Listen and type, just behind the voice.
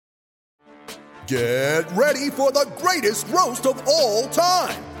Get ready for the greatest roast of all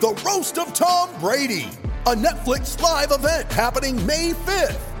time, the Roast of Tom Brady, a Netflix live event happening May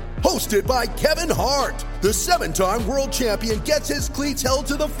 5th. Hosted by Kevin Hart, the 7-time world champion gets his cleats held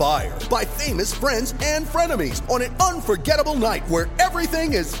to the fire by famous friends and frenemies on an unforgettable night where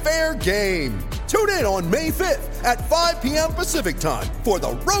everything is fair game. Tune in on May 5th at 5 p.m. Pacific time for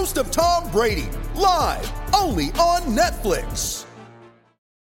the Roast of Tom Brady, live only on Netflix.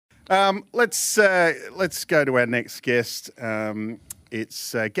 Let's go to our next guest.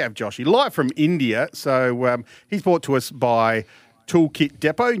 It's Gav Joshi, live from India. So he's brought to us by Toolkit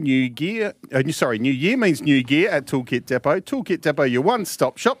Depot. New year means new gear at Toolkit Depot. Toolkit Depot, your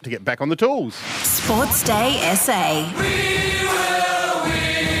one-stop shop to get back on the tools. Sports Day SA. We will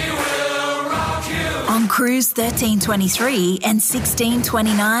rock you. On Cruise 1323 and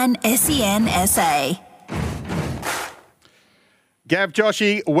 1629 SEN SA. Gav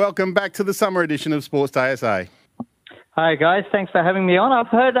Joshi, welcome back to the summer edition of Sports Day SA. Hi guys, thanks for having me on. I've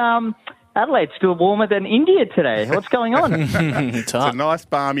heard Adelaide's still warmer than India today. What's going on? It's a nice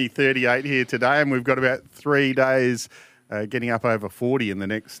balmy 38 here today, and we've got about 3 days getting up over 40 in the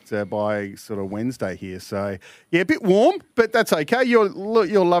next by sort of Wednesday here. So yeah, a bit warm, but that's okay. You're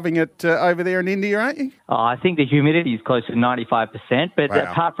loving it over there in India, aren't you? Oh, I think the humidity is close to 95%, but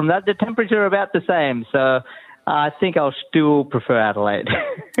wow. Apart from that, the temperature are about the same. So I think I'll still prefer Adelaide.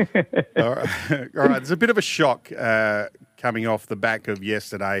 All right. There's a bit of a shock coming off the back of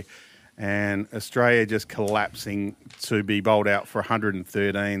yesterday, and Australia just collapsing to be bowled out for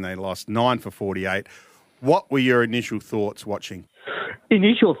 113. They lost 9 for 48. What were your initial thoughts watching?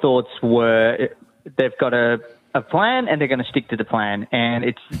 Initial thoughts were they've got a plan and they're going to stick to the plan, and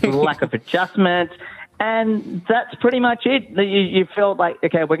it's lack of adjustment, and that's pretty much it. You felt like,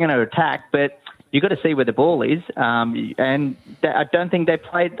 okay, we're going to attack, but you've got to see where the ball is, and I don't think they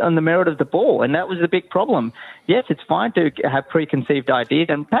played on the merit of the ball, and that was the big problem. Yes, it's fine to have preconceived ideas,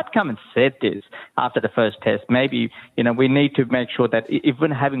 and Pat Cummins said this after the first test. Maybe, we need to make sure that if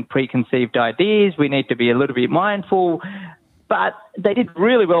we're having preconceived ideas, we need to be a little bit mindful. But they did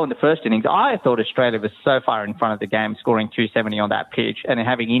really well in the first innings. I thought Australia was so far in front of the game, scoring 270 on that pitch, and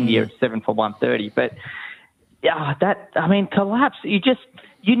having India at 7 for 130. But yeah, collapse.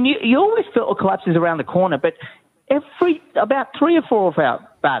 You always felt collapses around the corner, but about 3 or 4 of our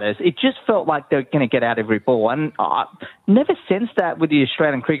batters, it just felt like they're going to get out every ball. And I never sensed that with the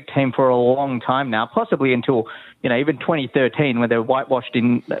Australian cricket team for a long time now, possibly until, even 2013 when they were whitewashed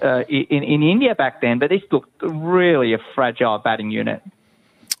in India back then. But this looked really a fragile batting unit.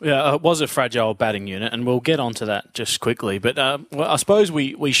 Yeah, it was a fragile batting unit, and we'll get onto that just quickly. But I suppose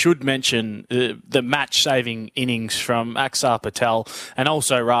we should mention the match-saving innings from Axar Patel and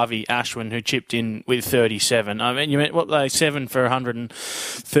also Ravi Ashwin, who chipped in with 37. I mean, 7 for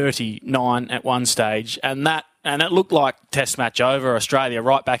 139 at one stage, and it looked like test match over, Australia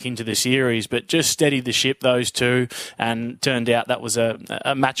right back into the series, but just steadied the ship, those two, and turned out that was a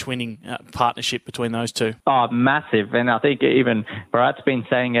match-winning partnership between those two. Oh, massive. And I think even Bharat's been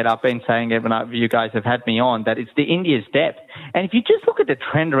saying it, I've been saying it when you guys have had me on, that it's the India's depth. And if you just look at the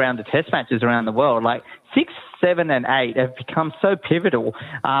trend around the test matches around the world, like 6, 7 and 8 have become so pivotal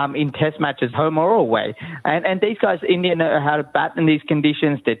in test matches, home or away. And these guys, India, know how to bat in these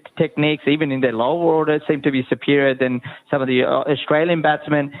conditions. Their techniques, even in their lower order, seem to be superior than some of the Australian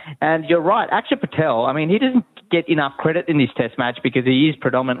batsmen. And you're right, Axar Patel, he doesn't get enough credit in this test match because he is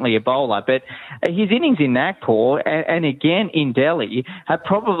predominantly a bowler. But his innings in Nagpur and again in Delhi have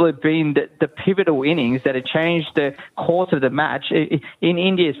probably been the pivotal innings that have changed the course of the match in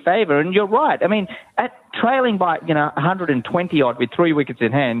India's favour. And you're right. At trailing by 120 odd with 3 wickets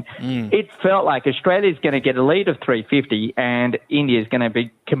in hand, it felt like Australia's going to get a lead of 350 and India's going to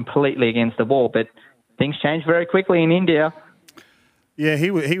be completely against the wall. But things changed very quickly in India. Yeah,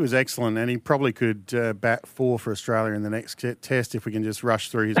 he was excellent, and he probably could bat 4 for Australia in the next test if we can just rush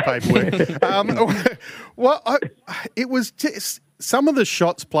through his paperwork. It was just, some of the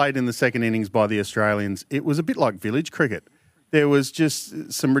shots played in the second innings by the Australians, it was a bit like village cricket. There was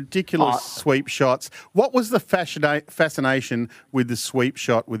just some ridiculous sweep shots. What was the fascination with the sweep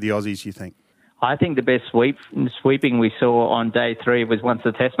shot with the Aussies, you think? I think the best sweeping we saw on day 3 was once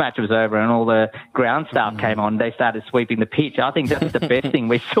the test match was over and all the ground staff came on, they started sweeping the pitch. I think that's the best thing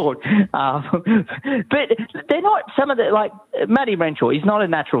we saw. But they're not Matty Renshaw, he's not a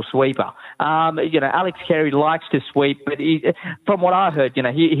natural sweeper. Alex Carey likes to sweep, but from what I heard,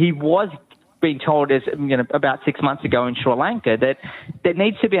 he was being told about 6 months ago in Sri Lanka that there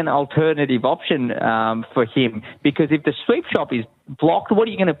needs to be an alternative option for him, because if the sweep shot is blocked, what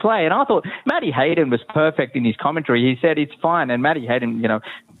are you going to play? And I thought Matty Hayden was perfect in his commentary. He said it's fine, and Matty Hayden,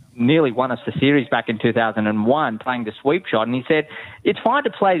 nearly won us the series back in 2001 playing the sweep shot. And he said, it's fine to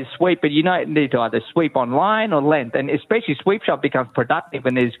play the sweep, but you need to either sweep on line or length. And especially sweep shot becomes productive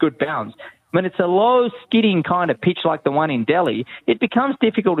when there's good bounce. When it's a low, skidding kind of pitch like the one in Delhi, it becomes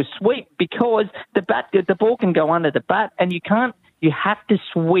difficult to sweep because the ball can go under the bat and you have to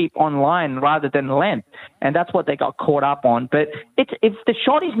sweep on line rather than length. And that's what they got caught up on. But if the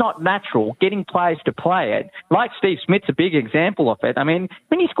shot is not natural, getting players to play it, like Steve Smith's a big example of it. I mean,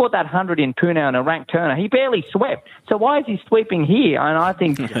 when he scored that 100 in Pune on a ranked Turner, he barely swept. So why is he sweeping here? And I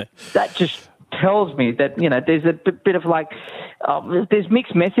think that just tells me that, there's a bit of there's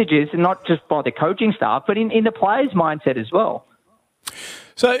mixed messages, not just by the coaching staff, but in the players' mindset as well.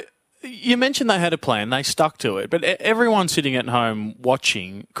 So you mentioned they had a plan, they stuck to it, but everyone sitting at home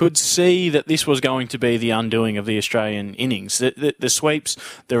watching could see that this was going to be the undoing of the Australian innings. The sweeps,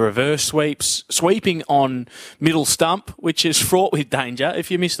 the reverse sweeps, sweeping on middle stump, which is fraught with danger.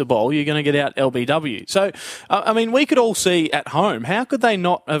 If you miss the ball, you're going to get out LBW. So, we could all see at home, how could they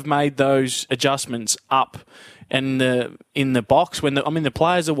not have made those adjustments up and in the box when the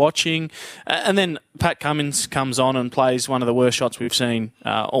players are watching, and then Pat Cummins comes on and plays one of the worst shots we've seen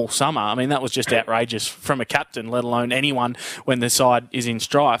all summer. I mean, that was just outrageous from a captain, let alone anyone when the side is in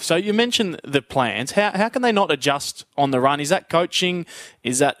strife. So you mentioned the plans. How can they not adjust on the run? Is that coaching?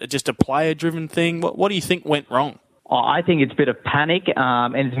 Is that just a player-driven thing? What do you think went wrong? I think it's a bit of panic,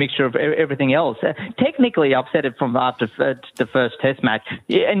 and it's a mixture of everything else. Technically, I've said it from after the first Test match,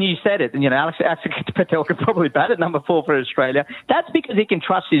 and you said it. Alex Patel could probably bat at number 4 for Australia. That's because he can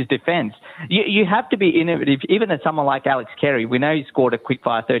trust his defence. You have to be innovative, even as someone like Alex Carey. We know he scored a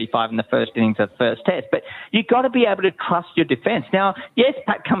quickfire 35 in the first innings of the first Test, but you've got to be able to trust your defence. Now, yes,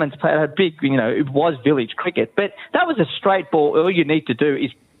 Pat Cummins played a big, it was village cricket, but that was a straight ball. All you need to do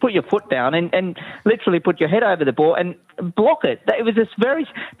is put your foot down and literally put your head over the ball and block it. It was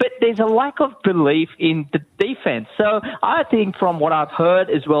but there's a lack of belief in the defence. So I think from what I've heard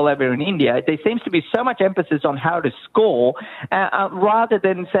as well over in India, there seems to be so much emphasis on how to score rather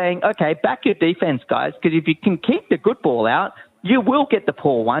than saying, okay, back your defence, guys, because if you can keep the good ball out, you will get the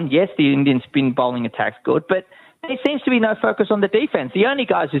poor one. Yes, the Indian spin bowling attack's good, but there seems to be no focus on the defence. The only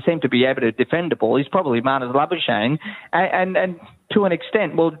guys who seem to be able to defend the ball is probably Marnus Labuschagne and to an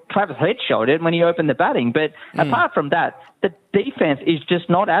extent, Travis Head showed it when he opened the batting. But apart from that, the defence is just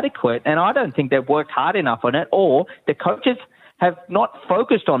not adequate, and I don't think they've worked hard enough on it, or the coaches have not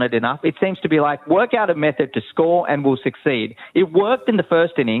focused on it enough. It seems to be like, work out a method to score and we'll succeed. It worked in the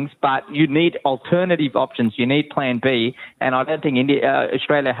first innings, but you need alternative options. You need plan B, and I don't think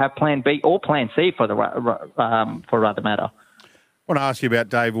Australia have plan B or plan C for rather matter. I want to ask you about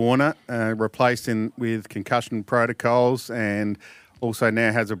Dave Warner, replaced with concussion protocols and also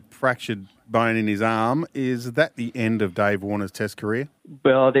now has a fractured bone in his arm. Is that the end of Dave Warner's Test career?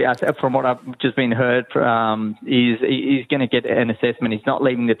 Well, from what I've just been heard, he's going to get an assessment. He's not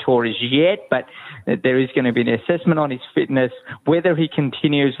leaving the tours yet, but there is going to be an assessment on his fitness, whether he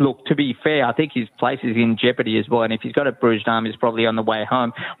continues. Look, to be fair, I think his place is in jeopardy as well, and if he's got a bruised arm, he's probably on the way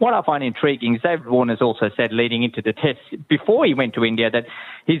home. What I find intriguing is David Warner's also said leading into the Test, before he went to India, that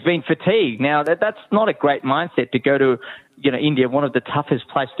he's been fatigued. Now, that's not a great mindset to go to India, one of the toughest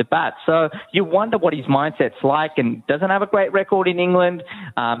places to bat. So you wonder what his mindset's like, and doesn't have a great record in England.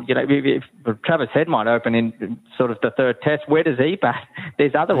 If Travis Head might open in sort of the third Test, where does he bat?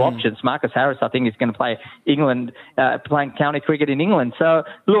 There's other options. Marcus Harris, I think, is going to play England, playing county cricket in England. So,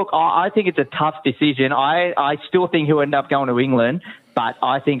 look, I think it's a tough decision. I still think he'll end up going to England, but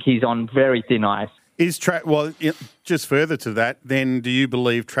I think he's on very thin ice. Just further to that, then do you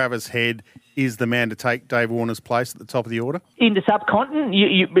believe Travis Head is the man to take Dave Warner's place at the top of the order? In the subcontinent,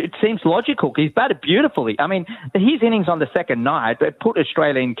 it seems logical. He's batted beautifully. I mean, his innings on the second night put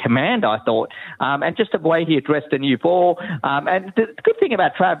Australia in command, I thought, and just the way he addressed the new ball. And the good thing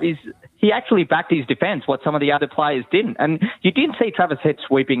about Trav is he actually backed his defence, what some of the other players didn't. And you didn't see Travis Head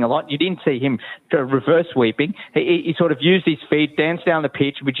sweeping a lot. You didn't see him reverse sweeping. He sort of used his feet, danced down the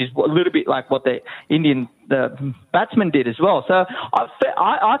pitch, which is a little bit like what the batsman did as well. So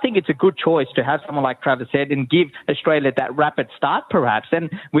I think it's a good choice to have someone like Travis Head and give Australia that rapid start, perhaps.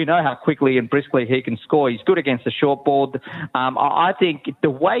 And we know how quickly and briskly he can score. He's good against the short ball. I think the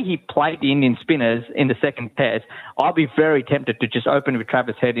way he played the Indian spinners in the second Test, I'd be very tempted to just open with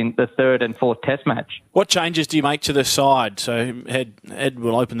Travis Head in the third and fourth Test match. What changes do you make to the side? So Head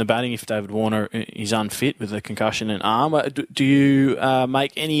will open the batting if David Warner is unfit with a concussion and arm. Do you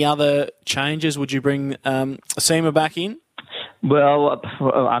make any other changes? Would you bring Seamer back in? Well,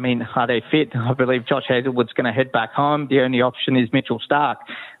 I mean, are they fit? I believe Josh Hazlewood's going to head back home. The only option is Mitchell Starc.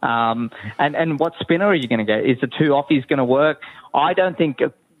 And what spinner are you going to get? Is the two offies going to work? I don't think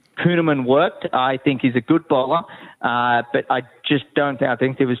Kuhnemann worked. I think he's a good bowler, but I just don't think. I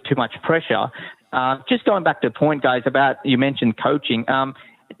think there was too much pressure. Just going back to the point, guys, about you mentioned coaching.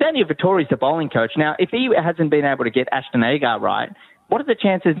 Daniel Vettori's the bowling coach. Now, if he hasn't been able to get Ashton Agar right, what are the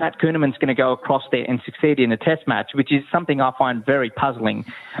chances Matt Kuhnemann's going to go across there and succeed in a test match, which is something I find very puzzling.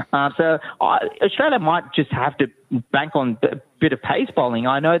 So Australia might just have to bank on a bit of pace bowling.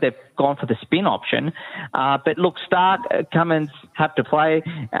 I know they've gone for the spin option, but look, Stark, Cummins have to play,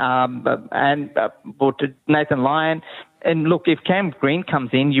 and Nathan Lyon. And look, if Cam Green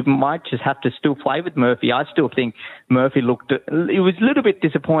comes in, you might just have to still play with Murphy. I still think Murphy it was a little bit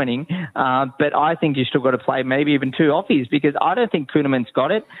disappointing, but I think you still got to play maybe even two offies because I don't think Kuhnemann's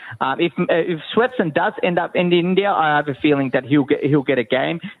got it. If Swepson does end up in India, I have a feeling that he'll get a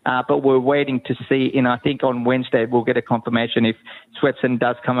game, but we're waiting to see. And I think on Wednesday we'll get a confirmation if Swepson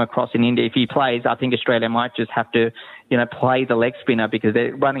does come across in India. If he plays, I think Australia might just have to, play the leg spinner because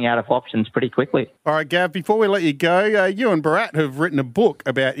they're running out of options pretty quickly. All right, Gav, before we let you go, you and Bharat have written a book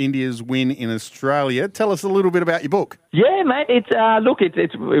about India's win in Australia. Tell us a little bit about your book. Yeah, mate. It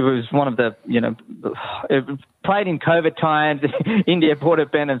was one of the, it played in COVID times. India brought a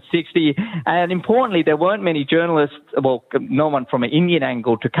ban of 60. And importantly, there weren't many journalists, no one from an Indian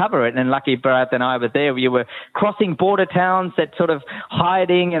angle to cover it. And lucky Bharat and I were there. We were crossing border towns that sort of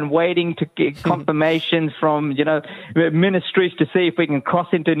hiding and waiting to get confirmations from, ministries to see if we can cross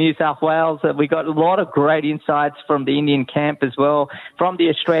into New South Wales. We got a lot of great insights from the Indian camp as well, from the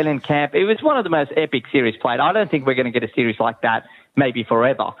Australian camp. It was one of the most epic series played. I don't think we're going to get a series like that maybe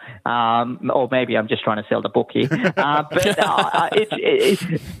forever. Or maybe I'm just trying to sell the book here.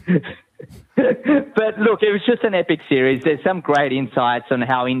 But look, it was just an epic series. There's some great insights on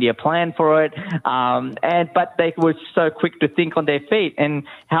how India planned for it, but they were so quick to think on their feet and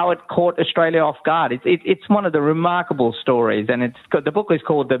how it caught Australia off guard. It's one of the remarkable stories, and the book is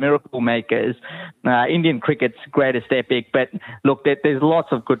called The Miracle Makers, Indian cricket's greatest epic. But look, there's lots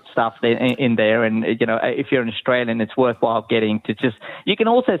of good stuff in there, and if you're an Australian, it's worthwhile getting to just. You can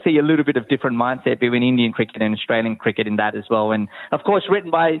also see a little bit of different mindset between Indian cricket and Australian cricket in that as well, and of course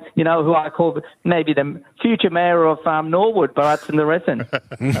written by who I call maybe the future mayor of Norwood, Bharat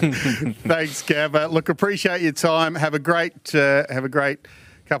Sundaresan. Thanks, Gav. Look, appreciate your time. Have a great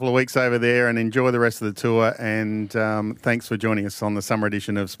couple of weeks over there and enjoy the rest of the tour. And thanks for joining us on the summer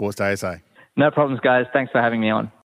edition of Sports Day SA. No problems, guys. Thanks for having me on.